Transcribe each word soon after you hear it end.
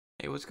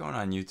Hey, what's going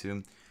on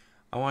YouTube?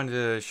 I wanted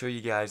to show you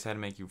guys how to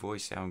make your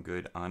voice sound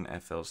good on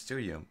FL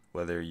Studio.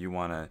 Whether you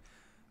want to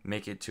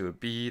make it to a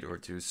beat or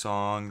to a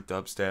song,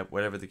 dubstep,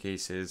 whatever the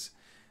case is.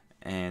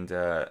 And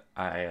I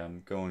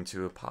am going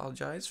to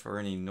apologize for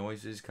any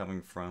noises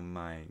coming from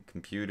my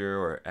computer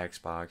or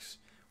Xbox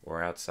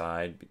or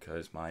outside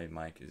because my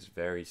mic is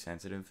very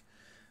sensitive.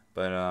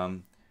 But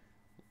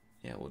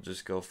yeah, we'll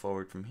just go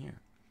forward from here.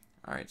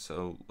 Alright,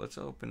 so let's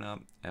open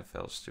up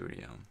FL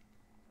Studio.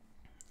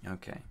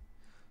 Okay.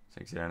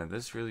 Let's exit out of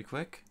this really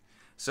quick.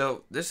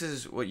 So this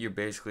is what you're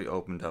basically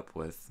opened up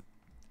with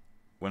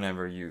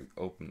whenever you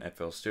open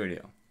FL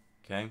Studio.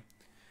 Okay.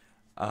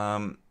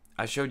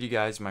 I showed you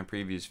guys in my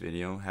previous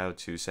video how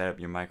to set up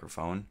your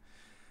microphone,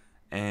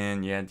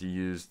 and you had to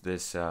use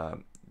this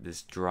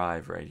this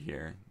drive right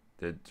here,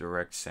 the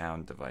direct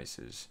sound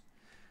devices,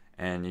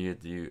 and you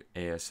had to do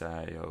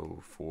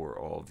ASIO for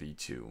all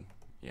V2.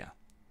 Yeah,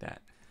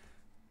 that.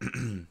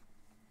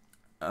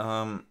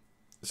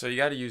 So you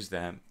got to use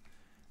that.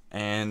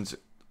 And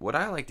what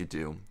I like to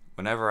do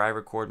whenever I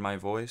record my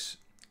voice,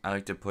 I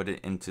like to put it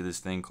into this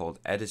thing called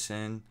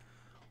Edison,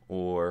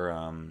 or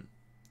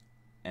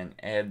and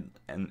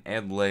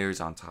add layers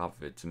on top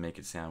of it to make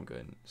it sound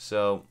good.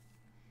 So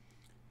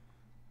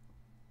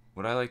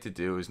what I like to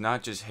do is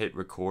not just hit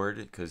record,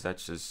 because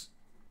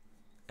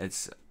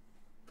it's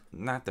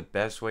not the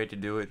best way to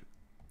do it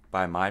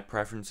by my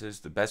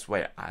preferences. The best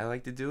way I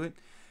like to do it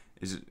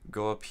is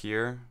go up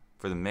here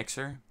for the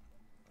mixer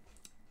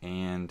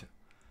and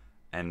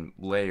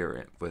layer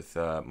it with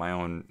my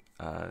own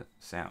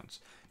sounds.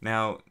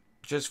 Now,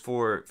 just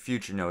for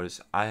future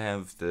notice, I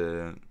have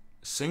the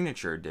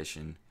signature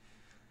edition,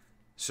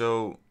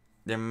 so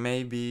there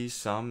may be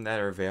some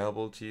that are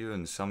available to you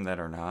and some that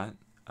are not.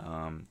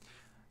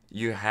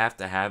 You have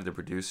to have the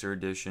producer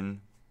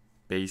edition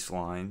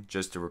baseline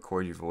just to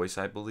record your voice,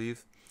 I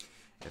believe,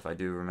 if I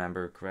do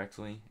remember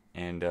correctly.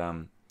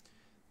 And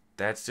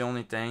that's the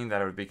only thing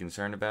that I would be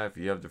concerned about. If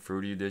you have the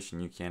Fruity edition,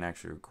 you can't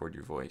actually record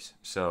your voice.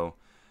 So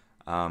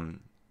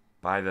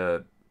by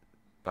the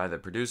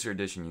producer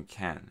edition you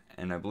can,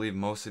 and I believe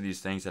most of these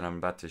things that I'm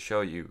about to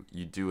show you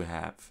do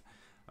have,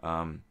 but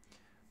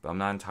I'm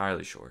not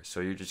entirely sure, so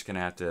you're just gonna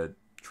have to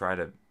try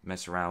to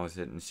mess around with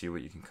it and see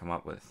what you can come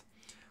up with.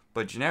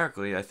 But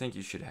generically, I think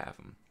you should have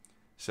them.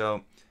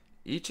 So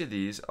each of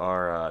these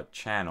are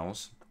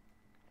channels,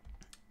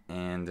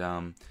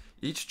 and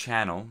each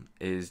channel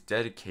is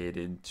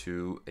dedicated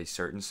to a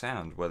certain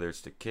sound, whether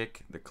it's the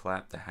kick, the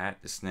clap, the hat,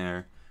 the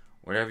snare,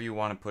 whatever you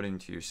want to put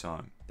into your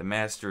song. The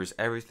master is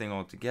everything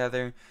all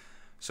together,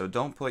 so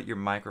don't put your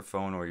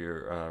microphone or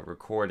your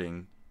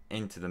recording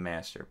into the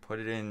master. Put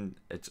it in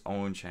its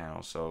own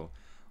channel. So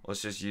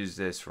let's just use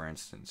this for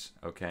instance.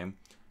 Okay,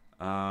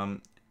 my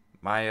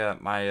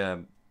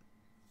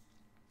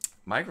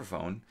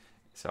microphone,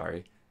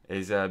 sorry,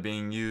 is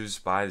being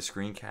used by the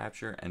screen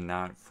capture and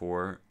not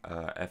for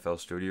FL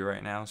Studio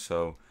right now,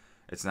 so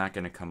it's not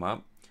going to come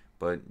up.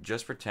 But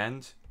just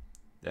pretend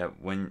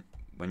that when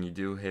you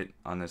do hit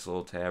on this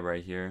little tab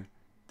right here,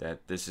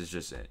 that this is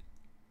just it.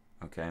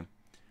 Okay,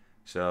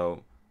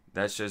 so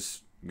that's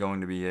just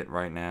going to be it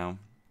right now,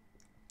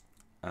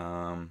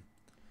 and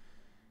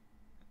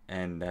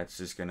that's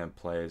just gonna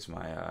play as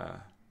my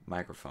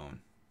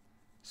microphone.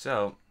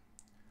 So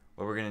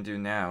what we're gonna do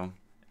now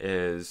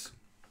is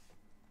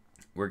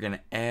we're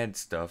gonna add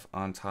stuff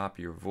on top of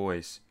your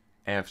voice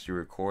after you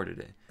recorded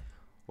it.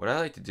 What I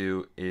like to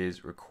do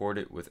is record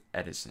it with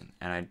Edison,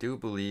 and I do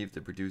believe the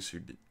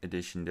producer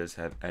edition does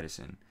have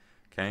Edison.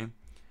 Okay,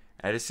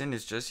 Edison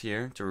is just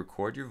here to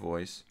record your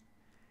voice,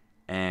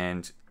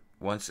 and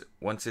once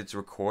it's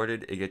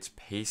recorded, it gets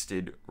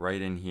pasted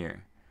right in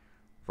here,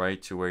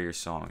 right to where your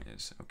song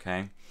is.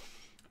 Okay,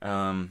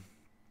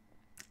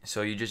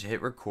 so you just hit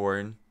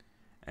record,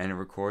 and it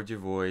records your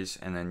voice,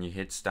 and then you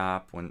hit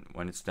stop when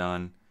it's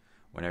done,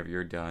 whenever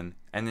you're done,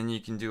 and then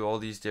you can do all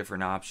these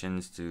different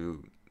options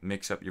to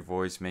mix up your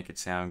voice, make it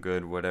sound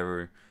good,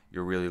 whatever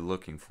you're really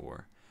looking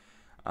for.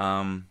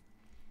 And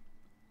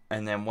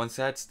then once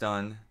that's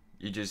done,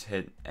 you just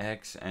hit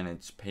X and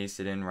it's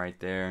pasted in right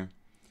there.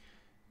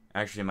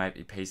 Actually, it might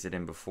be pasted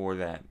in before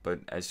that, but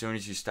as soon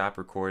as you stop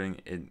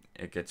recording,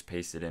 it gets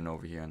pasted in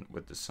over here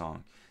with the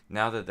song.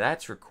 Now that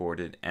that's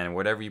recorded, and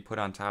whatever you put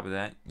on top of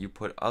that, you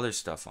put other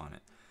stuff on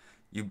it.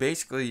 You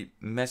basically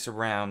mess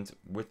around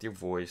with your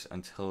voice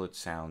until it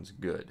sounds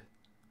good.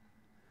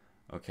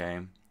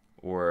 Okay?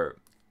 Or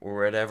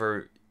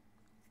whatever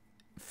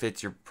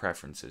fits your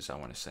preferences, I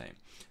want to say.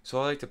 So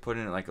I like to put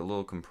in like a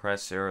little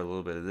compressor, a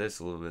little bit of this,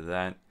 a little bit of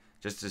that,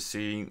 just to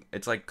see.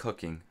 It's like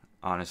cooking,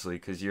 honestly,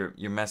 because you're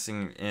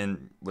messing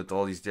in with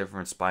all these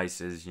different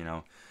spices, you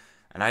know.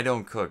 And I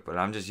don't cook, but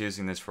I'm just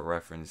using this for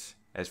reference,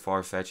 as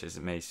far-fetched as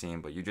it may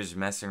seem. But you're just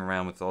messing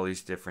around with all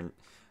these different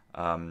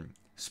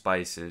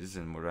spices,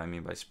 and what I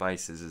mean by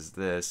spices is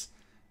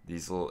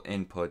these little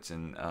inputs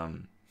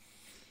and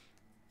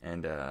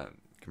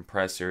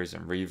compressors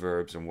and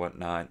reverbs and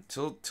whatnot,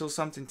 till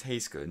something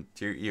tastes good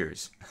to your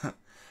ears.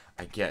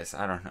 I guess,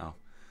 I don't know.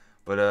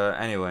 But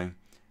anyway,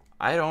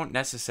 I don't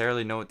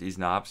necessarily know what these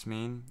knobs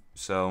mean,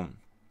 so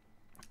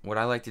what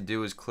I like to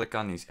do is click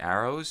on these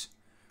arrows,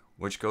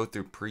 which go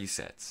through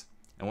presets.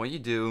 And what you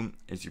do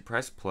is you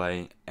press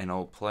play, and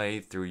it'll play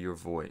through your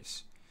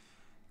voice.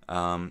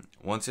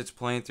 Once it's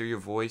playing through your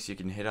voice, you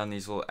can hit on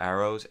these little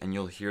arrows, and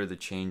you'll hear the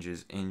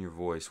changes in your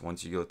voice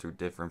once you go through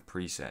different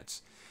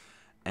presets.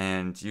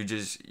 And you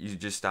just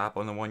stop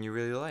on the one you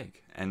really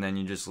like, and then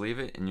you just leave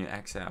it and you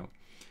X out.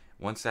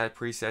 Once that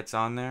preset's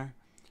on there,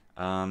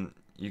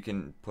 you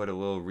can put a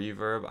little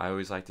reverb. I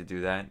always like to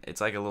do that.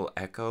 It's like a little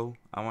echo,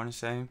 I want to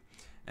say.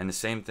 And the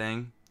same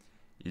thing,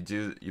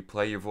 you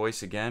play your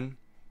voice again,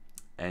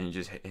 and you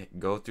just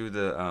go through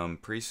the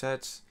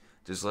presets.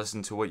 Just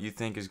listen to what you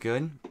think is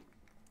good,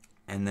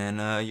 and then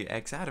you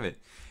X out of it.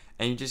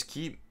 And you just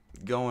keep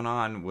going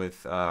on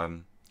with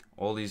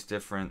all these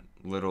different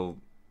little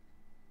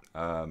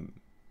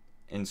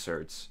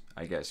inserts,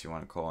 I guess you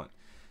want to call it.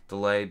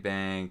 Delay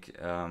bank,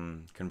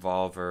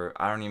 convolver.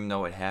 I don't even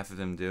know what half of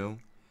them do,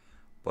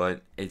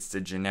 but it's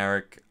the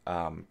generic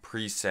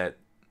preset,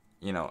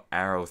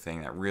 arrow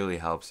thing that really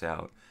helps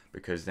out,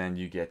 because then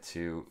you get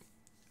to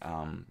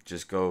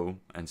just go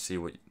and see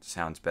what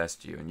sounds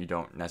best to you, and you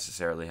don't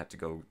necessarily have to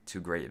go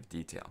too great of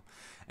detail.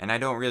 And I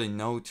don't really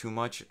know too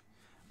much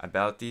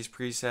about these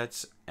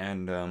presets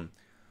and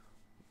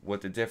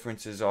what the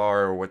differences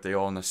are, or what they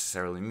all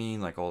necessarily mean,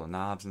 like all the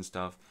knobs and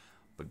stuff.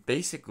 But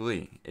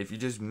basically, if you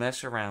just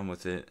mess around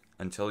with it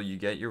until you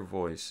get your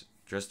voice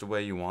just the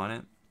way you want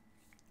it,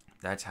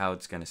 that's how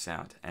it's going to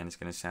sound. And it's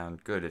going to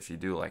sound good if you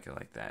do like it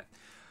like that.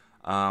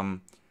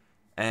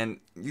 And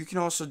you can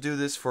also do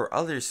this for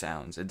other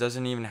sounds. It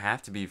doesn't even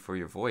have to be for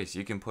your voice.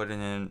 You can put it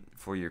in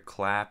for your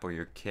clap or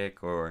your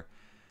kick, or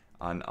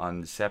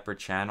on separate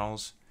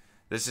channels.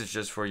 This is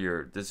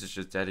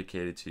just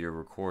dedicated to your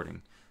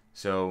recording.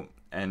 So,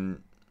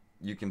 and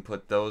you can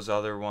put those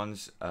other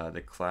ones,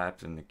 the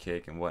claps and the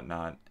kick and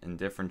whatnot, in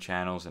different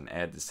channels and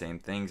add the same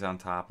things on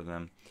top of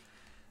them.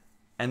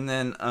 And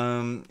then,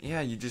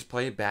 you just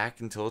play it back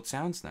until it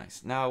sounds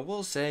nice. Now, I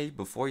will say,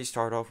 before you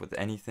start off with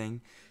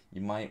anything,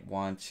 you might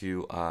want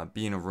to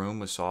be in a room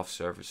with soft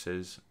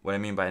surfaces. What I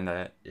mean by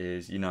that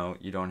is, you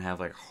don't have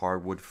like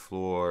hardwood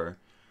floor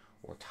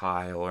or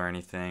tile or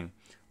anything.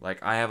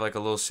 Like, I have like a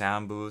little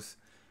sound booth,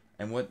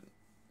 and what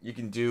you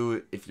can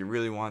do, if you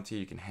really want to,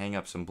 you can hang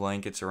up some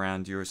blankets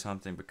around you or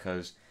something,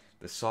 because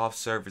the soft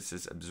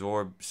surfaces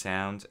absorb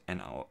sound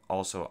and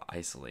also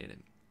isolate it.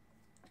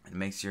 It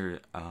makes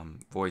your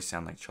voice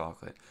sound like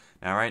chocolate.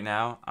 Now, right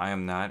now, I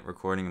am not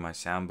recording in my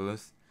sound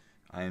booth.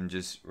 I am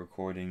just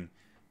recording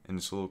in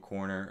this little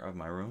corner of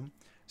my room.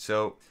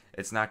 So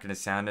it's not going to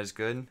sound as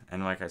good.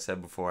 And like I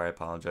said before, I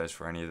apologize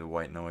for any of the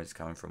white noise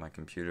coming from my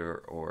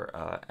computer or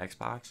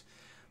Xbox.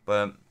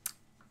 But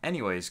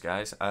anyways,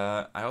 guys,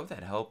 I hope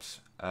that helps.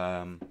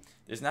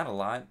 There's not a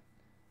lot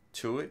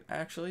to it,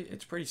 actually.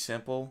 It's pretty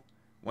simple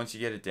once you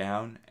get it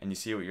down and you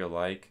see what you're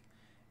like.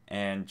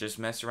 And just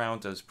mess around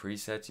with those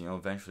presets, and you'll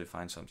eventually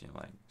find something you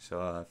like.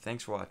 So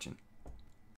thanks for watching.